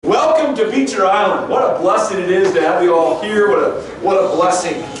to Beecher Island. What a blessing it is to have you all here. What a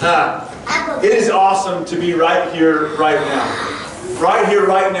blessing. It is awesome to be right here, right now. Right here,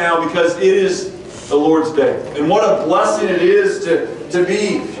 right now, because it is the Lord's Day. And what a blessing it is to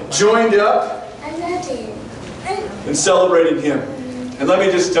be joined up and celebrating Him. And let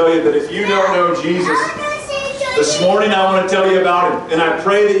me just tell you that if you don't know Jesus, this morning I want to tell you about Him. And I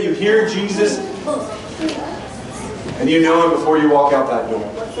pray that you hear Jesus and you know Him before you walk out that door.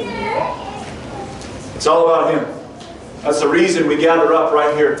 It's all about Him. That's the reason we gather up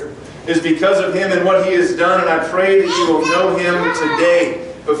right here. Is because of Him and what He has done. And I pray that you will know Him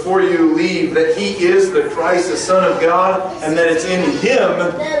today before you leave. That He is the Christ, the Son of God. And that it's in Him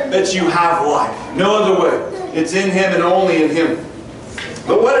that you have life. No other way. It's in Him and only in Him.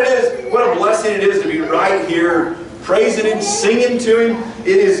 But what a blessing it is to be right here, praising Him, singing to Him.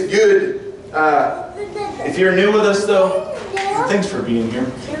 It is good. If you're new with us, though, thanks for being here.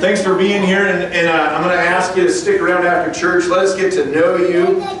 Thanks for being here, and I'm going to ask you to stick around after church. Let us get to know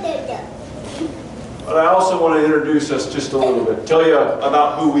you. But I also want to introduce us just a little bit. Tell you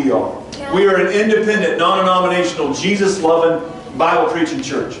about who we are. We are an independent, non-denominational, Jesus-loving, Bible-preaching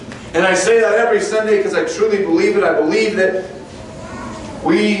church. And I say that every Sunday because I truly believe it. I believe that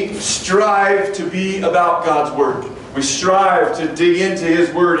we strive to be about God's Word. We strive to dig into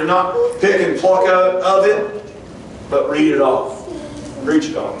His Word and not pick and pluck out of it, but read it all. Preach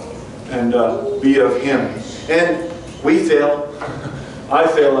it all. And be of Him. And we fail. I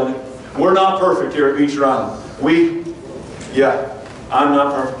fail in it. We're not perfect here at Beecher Island. I'm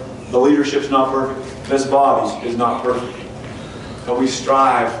not perfect. The leadership's not perfect. This body is not perfect. But we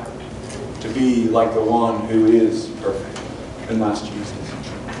strive to be like the one who is perfect. And that's Jesus.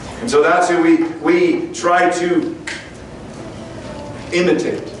 And so that's who we try to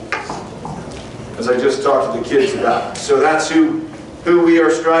imitate. As I just talked to the kids about. So that's who we are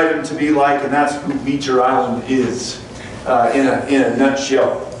striving to be like, and that's who Beecher Island is in a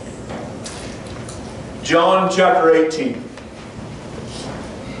nutshell. John chapter 18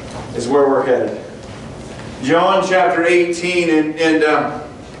 is where we're headed. John chapter 18, and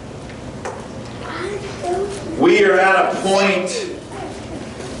we are at a point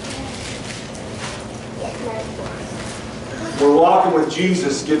where walking with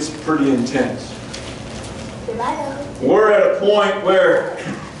Jesus gets pretty intense. We're at a point where,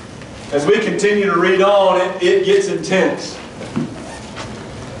 as we continue to read on, it gets intense.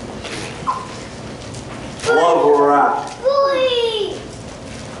 I love where we're at.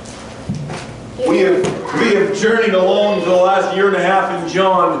 We have journeyed along for the last year and a half in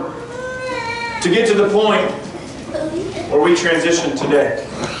John to get to the point where we transition today.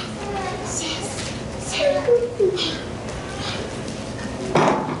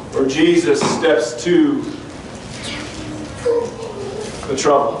 Where Jesus steps to the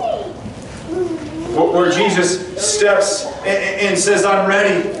trouble. Where Jesus steps and says, I'm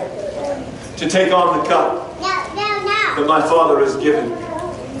ready to take on the cup that my Father has given.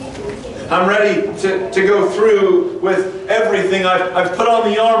 I'm ready to go through with everything. I've put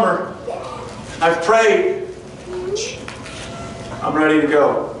on the armor. I've prayed. I'm ready to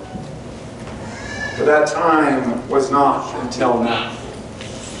go. But that time was not until now.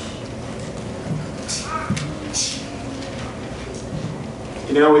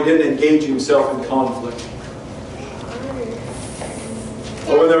 You know, he didn't engage himself in conflict.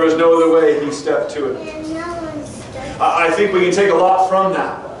 But when there was no other way, he stepped to it. I think we can take a lot from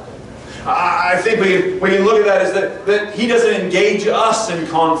that. I think we can look at that as that he doesn't engage us in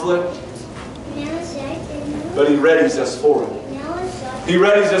conflict, but he readies us for it. He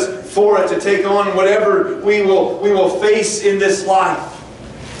readies us for it to take on whatever we will face in this life.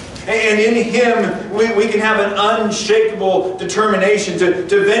 And in Him, we can have an unshakable determination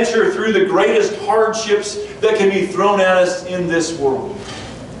to venture through the greatest hardships that can be thrown at us in this world.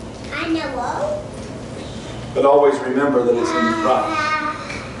 I know. But always remember that it's in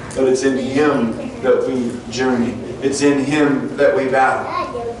Christ. That it's in Him that we journey. It's in Him that we battle.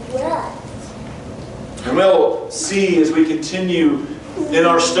 And we'll see as we continue in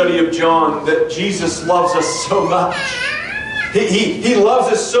our study of John that Jesus loves us so much. He loves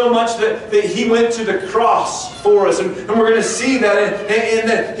us so much that He went to the cross for us. And we're going to see that in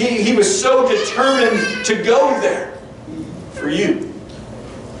that He was so determined to go there for you.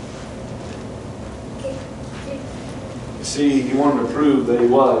 You see, He wanted to prove that He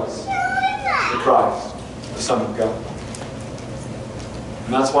was the Christ, the Son of God.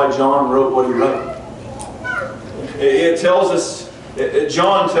 And that's why John wrote what he wrote. It tells us,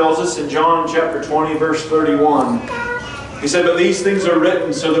 John tells us in John chapter 20, verse 31, he said, but these things are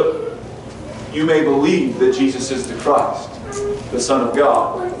written so that you may believe that Jesus is the Christ, the Son of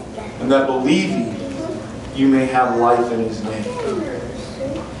God, and that believing you may have life in His name.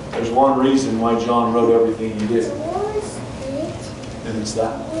 There's one reason why John wrote everything he did. And it's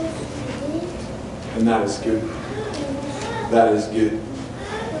that. And that is good. That is good.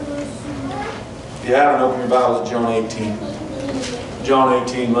 If you haven't opened your Bibles to John 18. John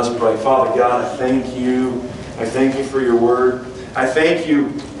 18, let's pray. Father God, I thank you. I thank you for your word. I thank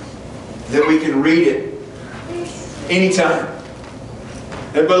you that we can read it anytime.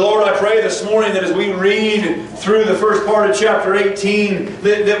 But Lord, I pray this morning that as we read through the first part of chapter 18,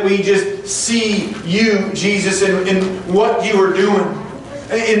 that we just see you, Jesus, in what you are doing.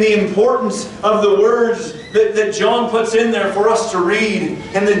 In the importance of the words that John puts in there for us to read,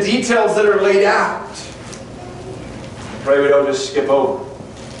 and the details that are laid out. I pray we don't just skip over,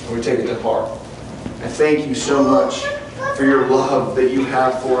 or we take it to heart. I thank you so much for your love that you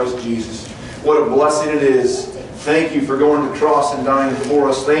have for us, Jesus. What a blessing it is. Thank you for going to the cross and dying for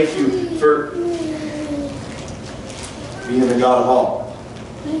us. Thank you for being the God of all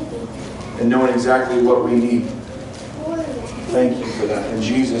and knowing exactly what we need. Thank you for that. In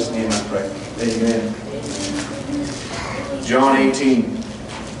Jesus' name I pray. Amen. John 18.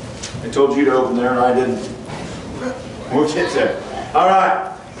 I told you to open there and I didn't. We'll get there. All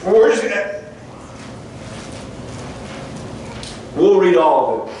right. We'll read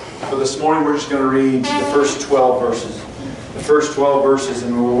all of it. But this morning we're just going to read the first 12 verses. The first 12 verses,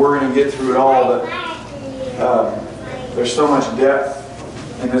 and we're going to get through it all. But there's so much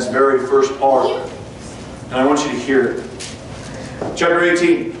depth in this very first part. And I want you to hear it. Chapter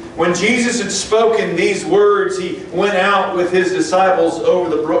 18. When Jesus had spoken these words, He went out with His disciples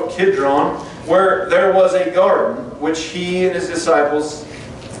over the brook Kidron, where there was a garden, which He and His disciples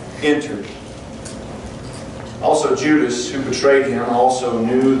entered. Also Judas, who betrayed Him, also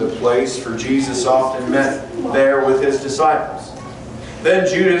knew the place, for Jesus often met there with His disciples. Then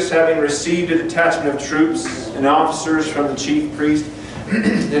Judas, having received a detachment of troops and officers from the chief priests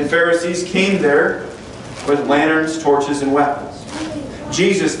and Pharisees, came there with lanterns, torches, and weapons.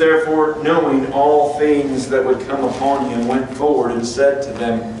 Jesus, therefore, knowing all things that would come upon Him, went forward and said to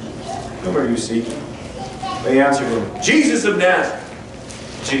them, "Whom are you seeking?" They answered Him, "Jesus of Nazareth."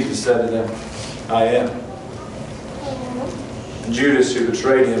 Jesus said to them, "I am." And Judas, who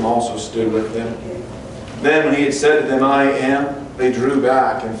betrayed Him, also stood with them. Then when He had said to them, "I am," they drew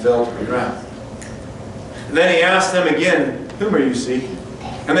back and fell to the ground. And then He asked them again, "Whom are you seeking?"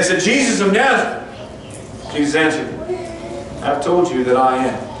 And they said, "Jesus of Nazareth." Jesus answered, "I have told you that I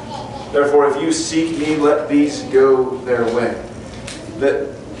am. Therefore, if you seek me, let these go their way, that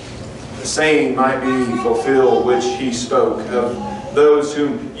the saying might be fulfilled which He spoke, of those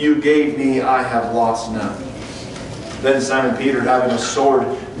whom you gave me, I have lost none." Then Simon Peter, having a sword,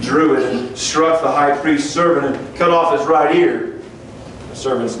 drew it and struck the high priest's servant and cut off his right ear. The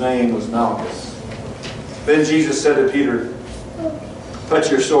servant's name was Malchus. Then Jesus said to Peter, "Put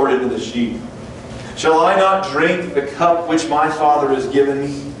your sword into the sheath. Shall I not drink the cup which my Father has given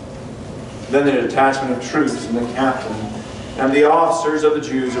me?" Then the detachment of troops and the captain and the officers of the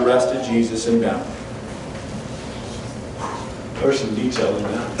Jews arrested Jesus and bound Him. There's some detail in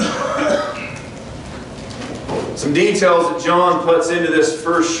that. Some details that John puts into this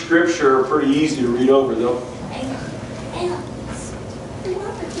first scripture are pretty easy to read over, though.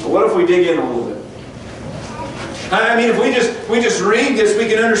 But what if we dig in a little bit? I mean, if we just read this, we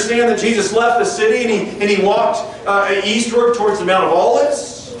can understand that Jesus left the city and he walked eastward towards the Mount of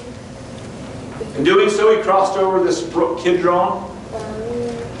Olives. In doing so, He crossed over this brook Kidron,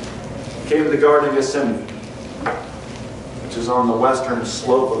 came to the Garden of Gethsemane, which is on the western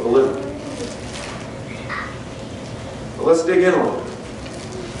slope of the river. But let's dig in a little.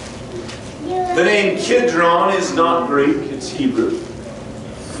 The name Kidron is not Greek, it's Hebrew.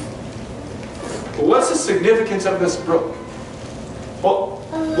 But what's the significance of this brook? Well,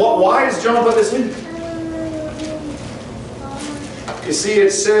 why does John put this in? You see,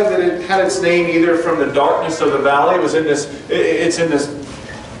 it said that it had its name either from the darkness of the valley. It's in this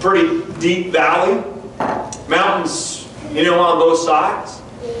pretty deep valley. Mountains, on both sides.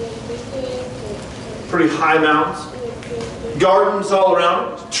 Pretty high mountains. Gardens all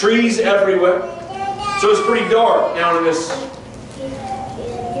around it. Trees everywhere. So it's pretty dark down in this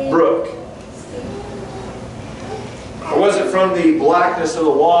brook. Or was it from the blackness of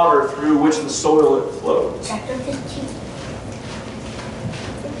the water through which the soil had flowed? Chapter 15.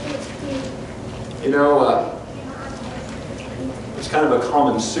 It's kind of a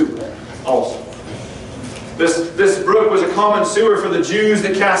common soup also. This brook was a common sewer for the Jews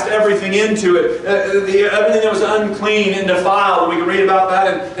that cast everything into it. Everything that was unclean and defiled. We can read about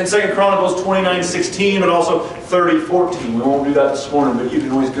that in 2 Chronicles 29:16, but also 30:14. We won't do that this morning, but you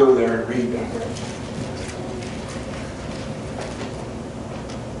can always go there and read that.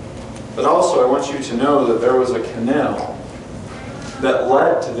 But also I want you to know that there was a canal that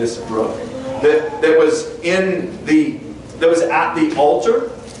led to this brook that was at the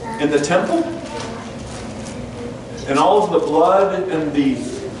altar in the temple. And all of the blood and the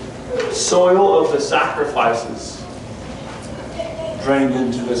soil of the sacrifices drained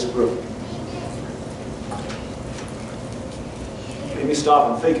into this brook. Let me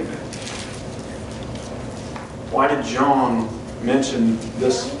stop and think of it. Why did John mention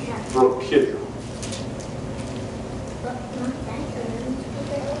this brook Kidron?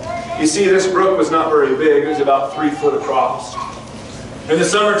 You see, this brook was not very big. It was about 3 foot across. In the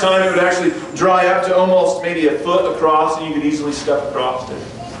summertime, it would actually dry up to almost maybe a foot across, and you could easily step across it.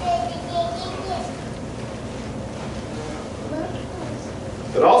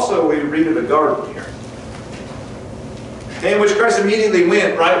 But also, we read of a garden here, in which Christ immediately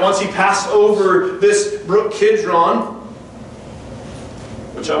went, right? Once He passed over this brook Kidron,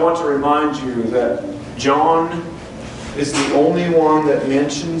 which I want to remind you that John is the only one that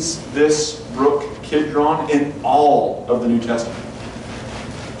mentions this brook Kidron in all of the New Testament.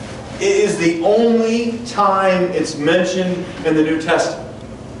 It is the only time it's mentioned in the New Testament.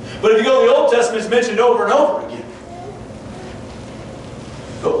 But if you go to the Old Testament, it's mentioned over and over again.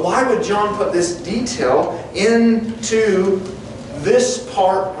 But why would John put this detail into this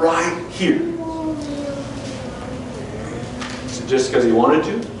part right here? Is it just because he wanted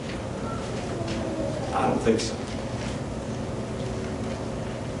to? I don't think so.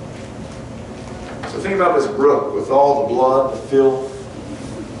 So think about this brook with all the blood, the filth,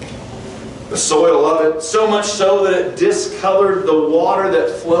 the soil of it, so much so that it discolored the water that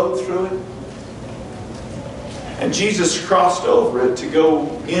flowed through it. And Jesus crossed over it to go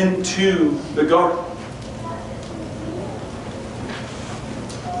into the garden.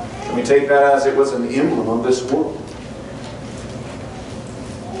 And we take that as it was an emblem of this world.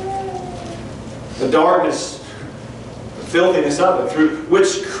 The darkness, the filthiness of it, through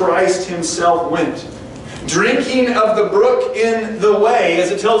which Christ Himself went. Drinking of the brook in the way,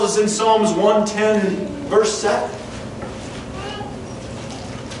 as it tells us in Psalms 110, verse 7.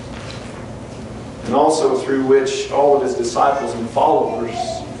 And also through which all of His disciples and followers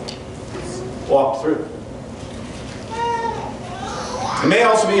walked through. It may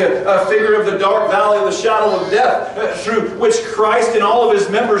also be a figure of the dark valley of the shadow of death, through which Christ and all of His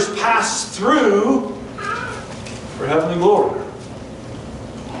members passed through for heavenly glory.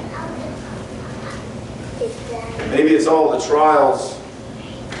 Maybe it's all the trials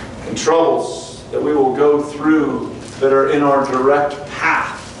and troubles that we will go through that are in our direct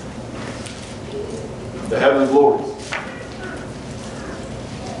path to heavenly glory.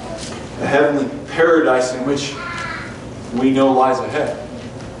 The heavenly paradise in which we know lies ahead.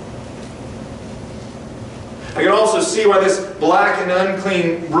 I can also see why this black and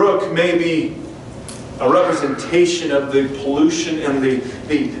unclean brook may be a representation of the pollution and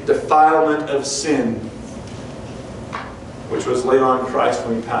the defilement of sin, which was laid on Christ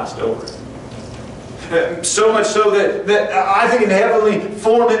when He passed over. So much so that I think in heavenly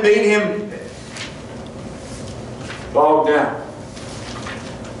form it made Him bogged down.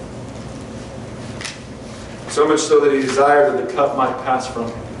 So much so that He desired that the cup might pass from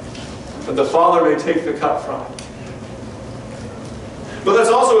Him, that the Father may take the cup from Him. But let's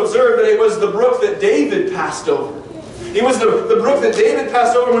also observe that it was the brook that David passed over. It was the brook that David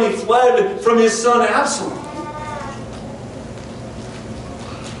passed over when he fled from his son Absalom.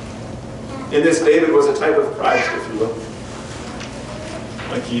 In this, David was a type of Christ, if you will,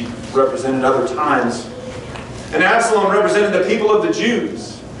 like he represented other times. And Absalom represented the people of the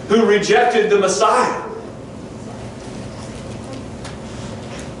Jews who rejected the Messiah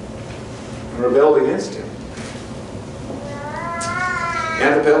and rebelled against Him.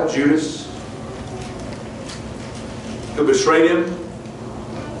 Ahithophel, Judas, who betrayed Him,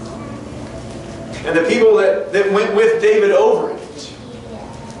 and the people that went with David over it,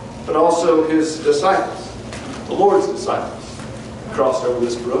 but also His disciples, the Lord's disciples, crossed over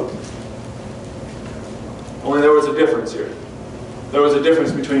this brook. Only there was a difference here. There was a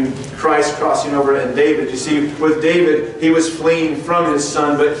difference between Christ crossing over and David. You see, with David, he was fleeing from his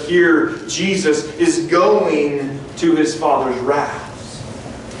son, but here Jesus is going to His Father's wrath.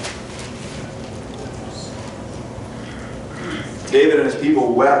 David and his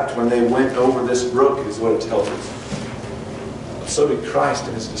people wept when they went over this brook, is what it tells us. So did Christ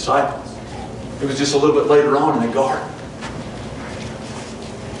and His disciples. It was just a little bit later on in the garden.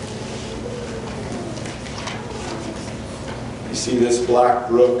 You see this black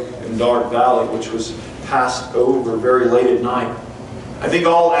brook and dark valley, which was passed over very late at night. I think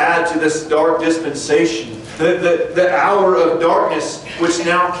all add to this dark dispensation, the hour of darkness which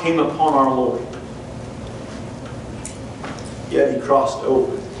now came upon our Lord. Yet He crossed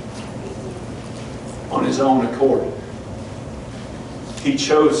over on His own accord. He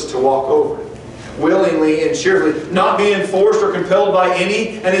chose to walk over it, willingly and cheerfully, not being forced or compelled by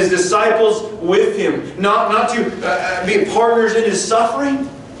any, and His disciples with Him. Not to be partners in His suffering,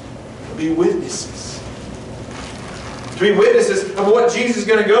 but be witnesses. To be witnesses of what Jesus is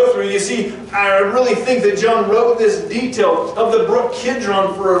going to go through. You see, I really think that John wrote this detail of the brook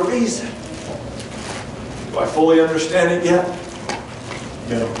Kidron for a reason. Do I fully understand it yet?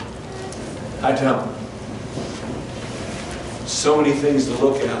 No, I don't. So many things to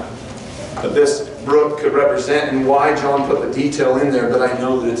look at that this brook could represent, and why John put the detail in there, but I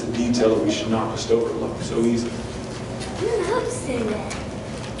know that it's a detail that we should not just overlook so easily.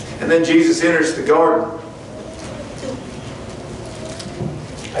 And then Jesus enters the garden.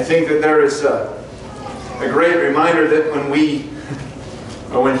 I think that there is a great reminder that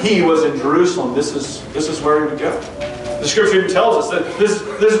when He was in Jerusalem, this is where He would go. The Scripture even tells us that this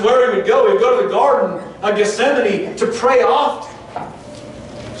is where He would go. He would go to the Garden of Gethsemane to pray often.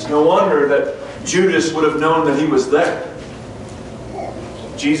 It's no wonder that Judas would have known that He was there.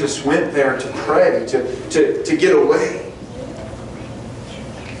 Jesus went there to pray, to get away.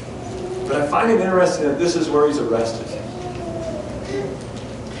 But I find it interesting that this is where He's arrested.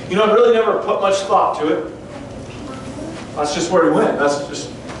 You know, I really never put much thought to it. That's just where He went. That's just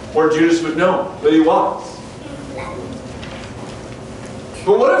where Judas would know that He was.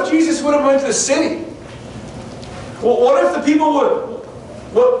 But what if Jesus would have went to the city? Well, what if the people would...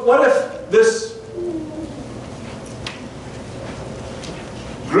 What if this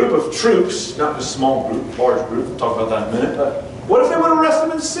group of troops, not just small group, large group, we'll talk about that in a minute, but what if they would have arrested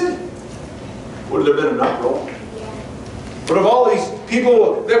Him in the city? Would there have been an uproar? What if all these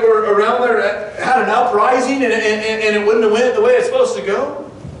people that were around there had an uprising and it wouldn't have went the way it's supposed to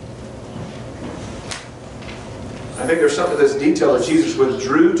go? I think there's some of this detail that Jesus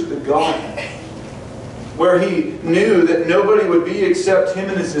withdrew to the garden, where He knew that nobody would be except Him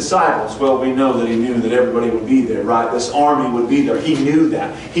and His disciples. Well, we know that He knew that everybody would be there, right? This army would be there. He knew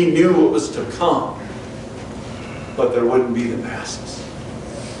that. He knew what was to come. But there wouldn't be the masses.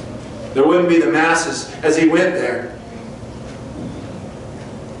 There wouldn't be the masses as He went there.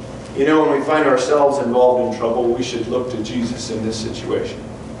 You know, when we find ourselves involved in trouble, we should look to Jesus in this situation.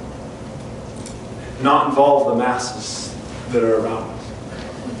 Not involve the masses that are around us.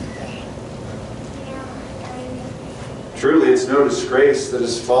 Truly, it's no disgrace that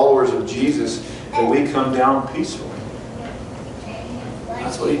as followers of Jesus that we come down peacefully.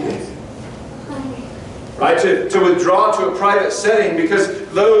 That's what He did. Right? To withdraw to a private setting, because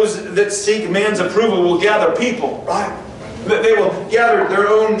those that seek man's approval will gather people. Right? They will gather their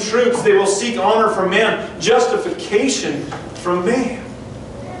own troops. They will seek honor from man, justification from man.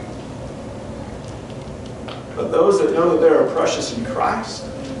 But those that know that they are precious in Christ,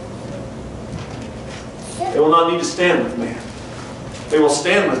 they will not need to stand with man. They will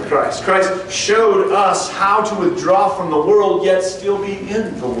stand with Christ. Christ showed us how to withdraw from the world, yet still be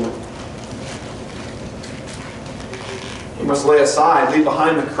in the world. We must lay aside, leave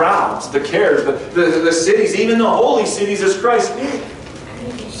behind the crowds, the cares, the cities, even the holy cities as Christ did.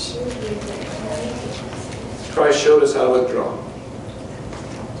 Christ showed us how to withdraw.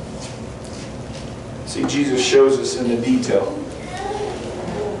 See, Jesus shows us in the detail.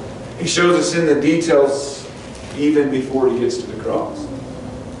 He shows us in the details even before He gets to the cross.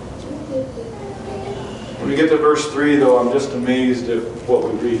 When we get to verse 3, though, I'm just amazed at what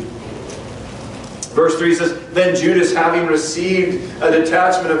we read. Verse 3 says, Then Judas, having received a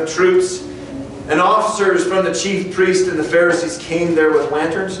detachment of troops and officers from the chief priest and the Pharisees, came there with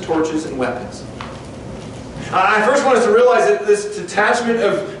lanterns, torches, and weapons. I first want us to realize that this detachment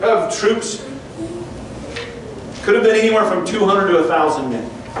of troops could have been anywhere from 200 to 1,000 men.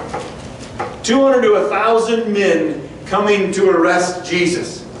 200 to 1,000 men coming to arrest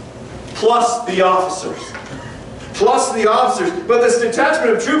Jesus. Plus the officers. Plus the officers. But this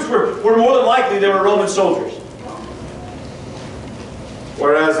detachment of troops were more than likely they were Roman soldiers.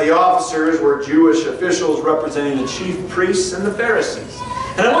 Whereas the officers were Jewish officials representing the chief priests and the Pharisees.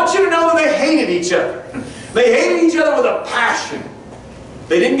 And I want you to know that they hated each other. They hated each other with a passion.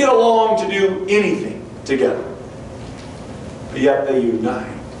 They didn't get along to do anything together. But yet they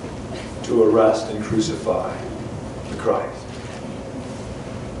unite to arrest and crucify the Christ.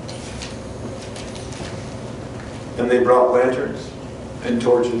 And they brought lanterns and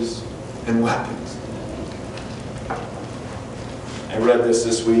torches and weapons. I read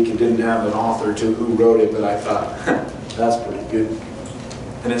this week. It didn't have an author to who wrote it, but I thought, that's pretty good.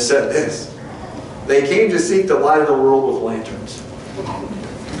 And it said this: they came to seek the light of the world with lanterns.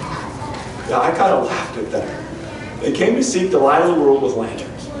 Yeah, I kind of laughed at that. They came to seek the light of the world with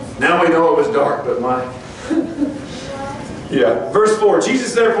lanterns. Now we know it was dark, but my... yeah. Verse 4,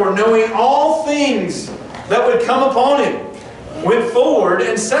 Jesus therefore, knowing all things that would come upon him, went forward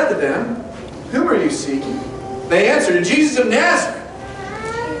and said to them, whom are you seeking? They answered, Jesus of Nazareth.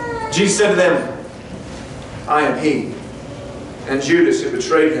 Jesus said to them, I am he. And Judas, who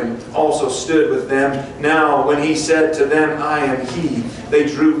betrayed him, also stood with them. Now, when he said to them, I am he, they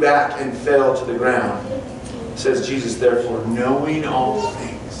drew back and fell to the ground. It says, Jesus, therefore, knowing all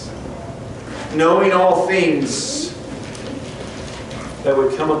things that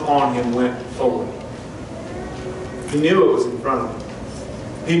would come upon him, went forward. He knew it was in front of him.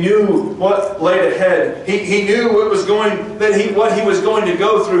 He knew what lay ahead. He knew what he was going to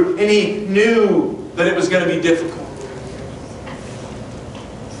go through, and he knew that it was going to be difficult.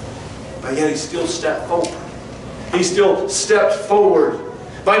 But yet he still stepped forward. He still stepped forward.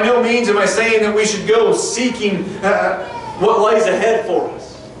 By no means am I saying that we should go seeking what lays ahead for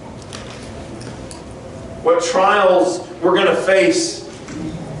us, what trials we're going to face.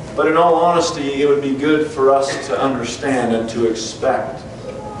 But in all honesty, it would be good for us to understand and to expect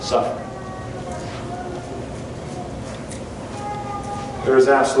suffering. There is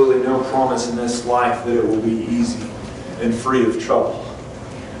absolutely no promise in this life that it will be easy and free of trouble,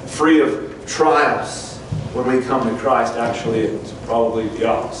 free of trials. When we come to Christ, actually, it's probably the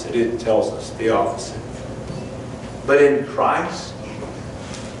opposite. It tells us the opposite. But in Christ,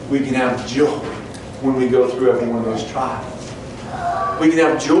 we can have joy when we go through every one of those trials. We can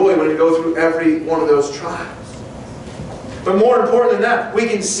have joy when we go through every one of those trials. But more important than that, we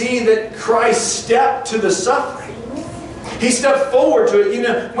can see that Christ stepped to the suffering. He stepped forward to it. You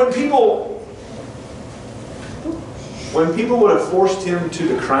know, when people would have forced him to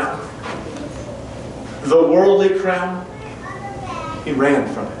the crown, the worldly crown, he ran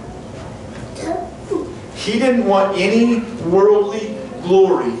from it. He didn't want any worldly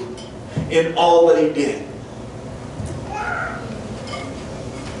glory in all that he did.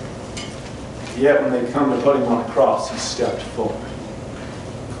 Yet when they come to put him on a cross, he stepped forward.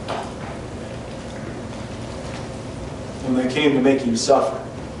 When they came to make him suffer,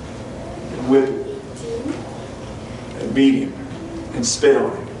 and whip him, and beat him, and spit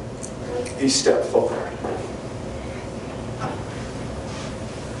on him, he stepped forward.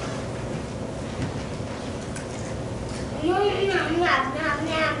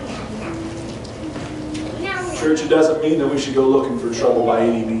 Church, it doesn't mean that we should go looking for trouble by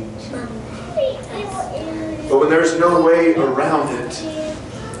any means. But when there's no way around it,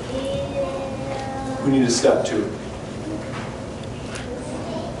 we need to step to it.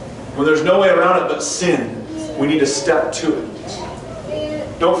 When there's no way around it but sin, we need to step to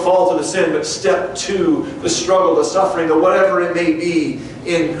it. Don't fall to the sin, but step to the struggle, the suffering, the whatever it may be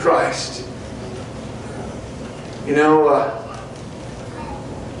in Christ. You know,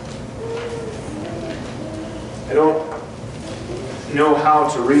 I don't know how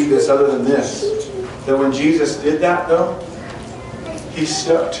to read this other than this. That when Jesus did that, though, he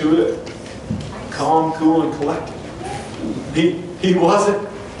stepped to it calm, cool, and collected. He wasn't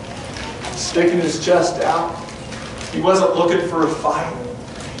sticking his chest out. He wasn't looking for a fight.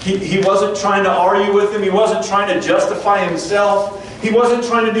 He wasn't trying to argue with him. He wasn't trying to justify himself. He wasn't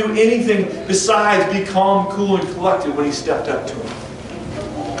trying to do anything besides be calm, cool, and collected when he stepped up to him.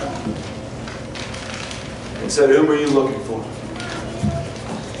 And said, whom are you looking for?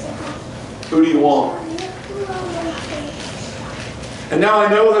 Who do you want? And now I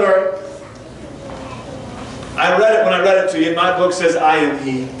know that when I read it to you, my book says, I am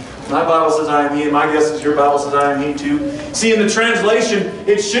he. My Bible says, I am he. And my guess is your Bible says, I am he too. See, in the translation,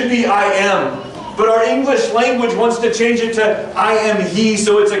 it should be, I am. But our English language wants to change it to, I am he,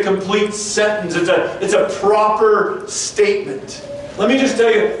 so it's a complete sentence. It's a proper statement. Let me just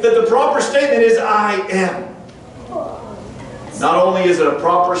tell you that the proper statement is, I am. Not only is it a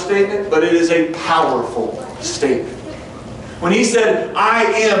proper statement, but it is a powerful statement. When he said, I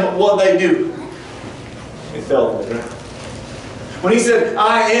am, what they do? They fell to the ground. When he said,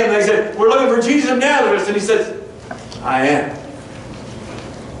 I am, they said, we're looking for Jesus of Nazareth. And he says, I am.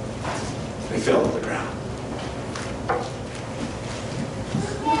 They fell to the ground.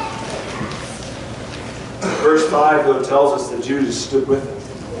 Verse 5, though, tells us that Judas stood with him.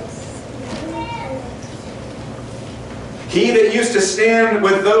 He that used to stand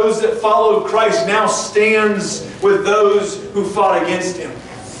with those that followed Christ now stands with those who fought against Him.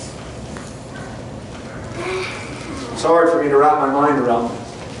 It's hard for me to wrap my mind around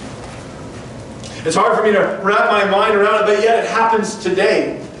this. It's hard for me to wrap my mind around it, but yet it happens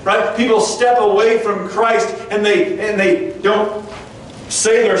today. Right? People step away from Christ and they don't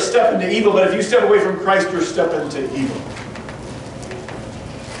say they're stepping to evil, but if you step away from Christ, you're stepping to evil.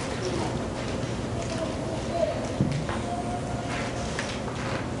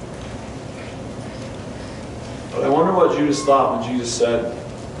 But I wonder what Judas thought when Jesus said,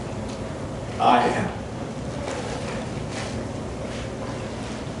 I am.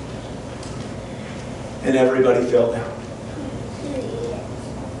 And everybody fell down.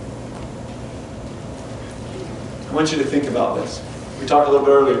 I want you to think about this. We talked a little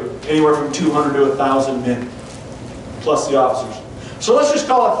bit earlier. Anywhere from 200 to 1,000 men, plus the officers. So let's just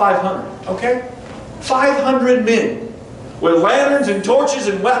call it 500, okay? 500 men with lanterns and torches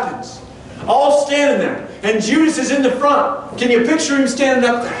and weapons, all standing there. And Judas is in the front. Can you picture him standing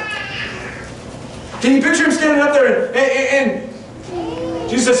up there? Can you picture him standing up there and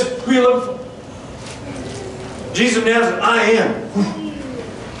Jesus says, who are you looking for? Jesus of Nazareth, I am.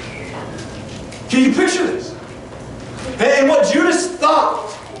 Can you picture this? And what Judas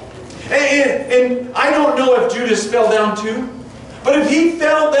thought. And I don't know if Judas fell down too. But if he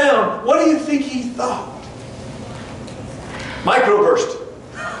fell down, what do you think he thought? Microburst.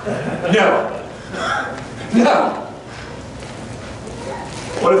 No. No.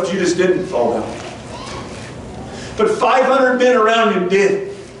 What if Judas didn't fall down? But 500 men around him did.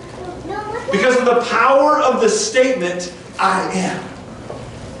 Because of the power of the statement, I am.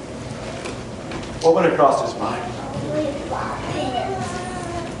 What went across his mind?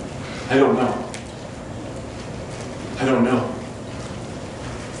 I don't know. I don't know.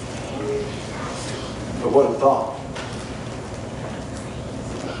 But what a thought.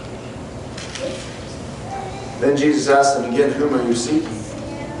 Then Jesus asked them again, whom are you seeking?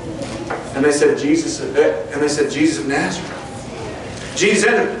 And they said, Jesus of Nazareth. Jesus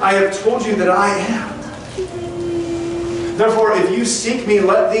answered, I have told you that I am. Therefore, if you seek me,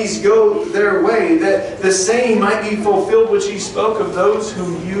 let these go their way, that the saying might be fulfilled which he spoke of those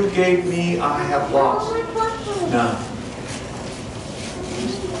whom you gave me, I have lost none.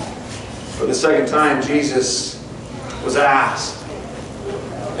 For the second time, Jesus was asked,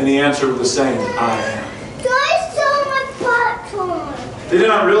 and he answered with the same, I am. They did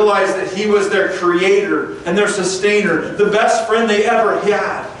not realize that he was their creator and their sustainer, the best friend they ever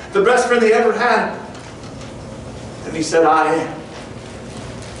had. The best friend they ever had. And he said, I am.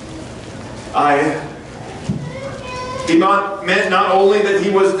 I am. He meant not only that he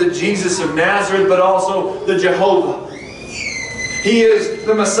was the Jesus of Nazareth, but also the Jehovah. He is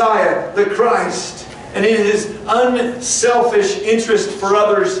the Messiah, the Christ. And in his unselfish interest for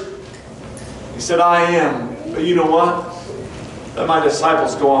others, he said, I am. But you know what? Let my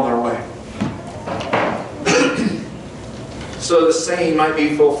disciples go on their way. So the saying might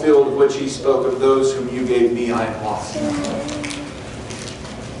be fulfilled of which he spoke of those whom you gave me, I have lost.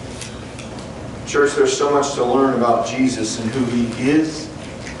 Church, there's so much to learn about Jesus and who he is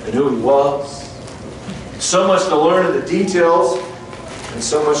and who he was. So much to learn in the details and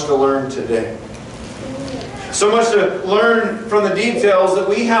so much to learn today. So much to learn from the details that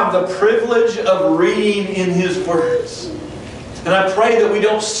we have the privilege of reading in his words. And I pray that we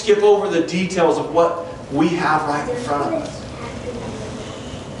don't skip over the details of what we have right in front of us.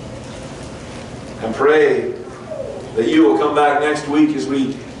 And pray that you will come back next week as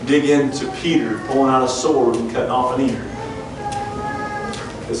we dig into Peter pulling out a sword and cutting off an ear.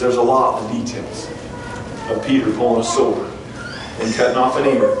 Because there's a lot of details of Peter pulling a sword and cutting off an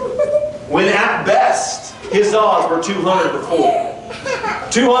ear. When at best, his odds were 200 to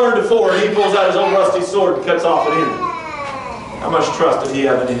 4. 200 to 4, and he pulls out his old rusty sword and cuts off an ear. How much trust did he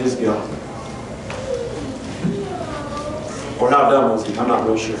have in his God? Or how dumb was he? I'm not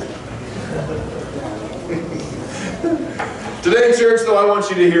real sure. Today, church, though, I want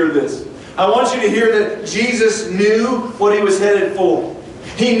you to hear this. I want you to hear that Jesus knew what he was headed for.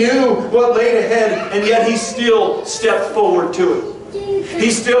 He knew what laid ahead, and yet he still stepped forward to it. He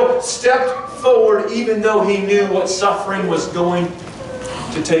still stepped forward even though he knew what suffering was going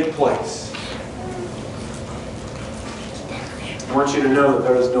to take place. I want you to know that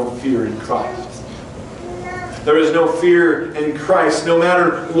there is no fear in Christ. There is no fear in Christ. No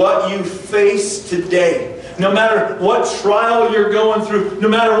matter what you face today, no matter what trial you're going through, no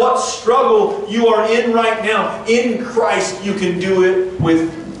matter what struggle you are in right now, in Christ you can do it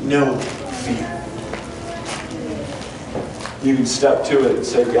with no fear. You can step to it and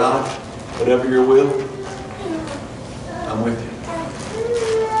say, God, whatever your will, I'm with you.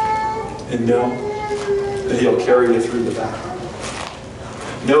 And know that He'll carry you through the battle.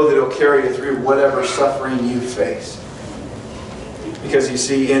 Know that He'll carry you through whatever suffering you face. Because you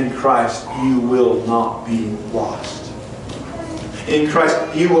see, in Christ, you will not be lost. In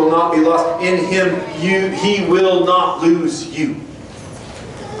Christ, you will not be lost. In Him, He will not lose you.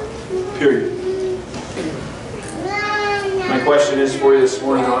 Period. My question is for you this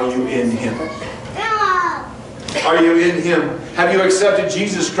morning, are you in Him? Are you in Him? Have you accepted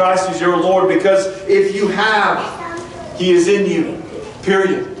Jesus Christ as your Lord? Because if you have, He is in you.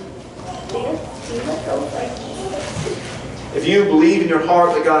 Period. If you believe in your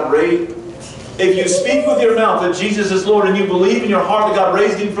heart that God raised, if you speak with your mouth that Jesus is Lord and you believe in your heart that God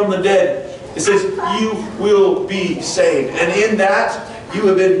raised Him from the dead, it says you will be saved. And in that, you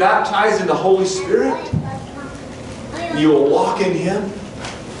have been baptized in the Holy Spirit. You will walk in Him,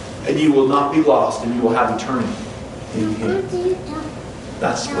 and you will not be lost, and you will have eternity in Him.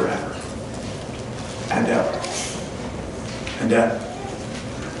 That's forever and ever and ever.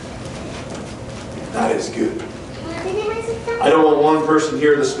 That is good. I don't want one person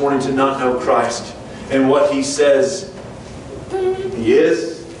here this morning to not know Christ and what He says He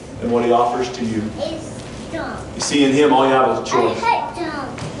is and what He offers to you. You see, in Him all you have is a choice.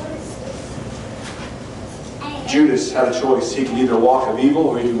 Judas had a choice. He could either walk of evil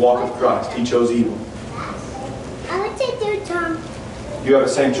or he could walk of Christ. He chose evil. You have the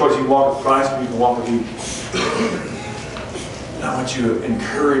same choice. You can walk with Christ or you can walk with evil. And I want to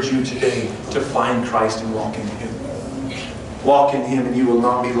encourage you today to find Christ and walk in Him. Walk in Him and you will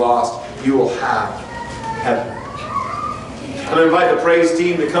not be lost. You will have heaven. I'm going to invite the praise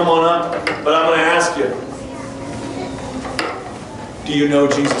team to come on up, but I'm going to ask you, do you know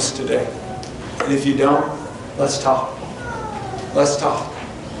Jesus today? And if you don't, let's talk. Let's talk.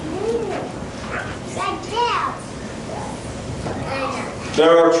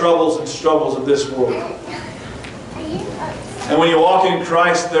 There are troubles and struggles of this world. And when you walk in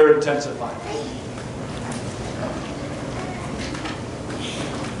Christ, they're intensified.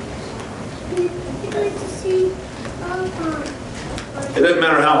 It doesn't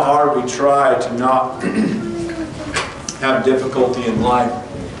matter how hard we try to not have difficulty in life.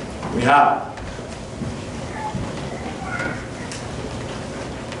 We have.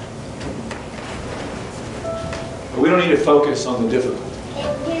 But we don't need to focus on the difficulty.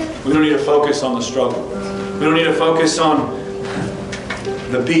 We don't need to focus on the struggle. We don't need to focus on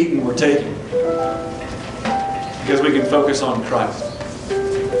the beating we're taking. Because we can focus on Christ.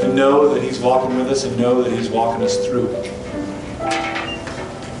 And know that He's walking with us and know that He's walking us through it.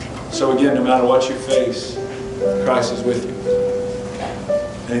 So again, no matter what you face, Christ is with you.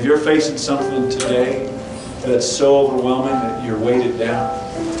 And if you're facing something today that's so overwhelming that you're weighted down,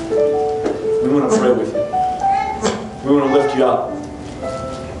 we want to pray with you. We want to lift you up.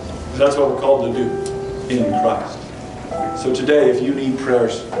 Because that's what we're called to do in Christ. So today, if you need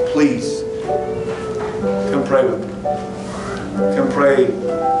prayers, please come pray with me. Come pray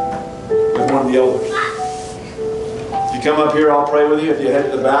with one of the elders. If you come up here, I'll pray with you. If you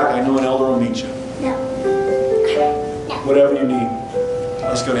head to the back, I know an elder will meet you. No. Whatever you need.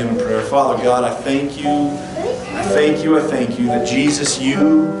 Let's go to Him in prayer. Father God, I thank you. I thank you. I thank you that Jesus, you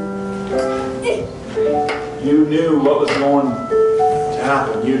knew what was going to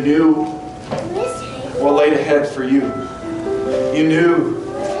happen. You knew what laid ahead for you. You knew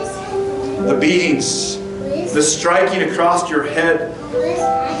the beatings, the striking across your head,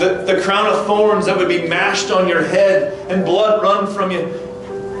 the crown of thorns that would be mashed on your head and blood run from you.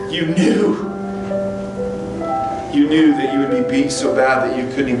 You knew that you would be beat so bad that you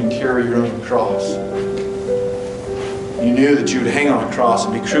couldn't even carry your own cross. You knew that you would hang on a cross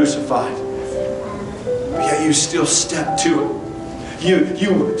and be crucified. But yet you still stepped to it.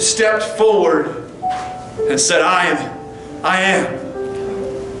 You stepped forward and said, I am.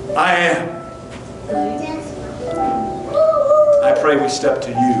 I pray we step to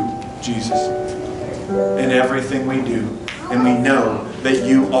you, Jesus, in everything we do. And we know that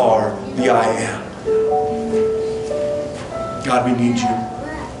you are the I am. God, we need you.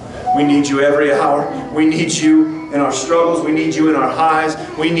 We need you every hour. We need you in our struggles. We need you in our highs.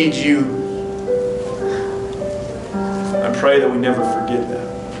 We need you. I pray that we never forget that.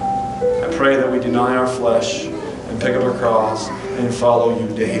 I pray that we deny our flesh and pick up our cross and follow you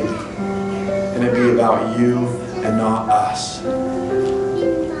daily. And it be about you and not us.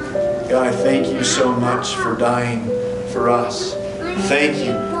 God, I thank you so much for dying for us. Thank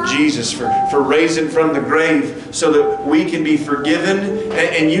you, Jesus, for raising from the grave so that we can be forgiven.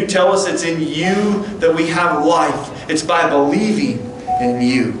 And you tell us it's in you that we have life. It's by believing in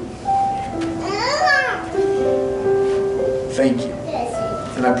you. thank you.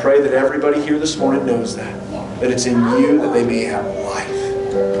 And I pray that everybody here this morning knows that it's in you that they may have life.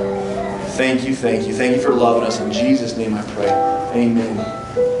 Thank you, thank you. Thank you for loving us. In Jesus' name I pray. Amen.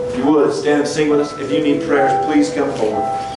 If you would, stand and sing with us. If you need prayers, please come forward.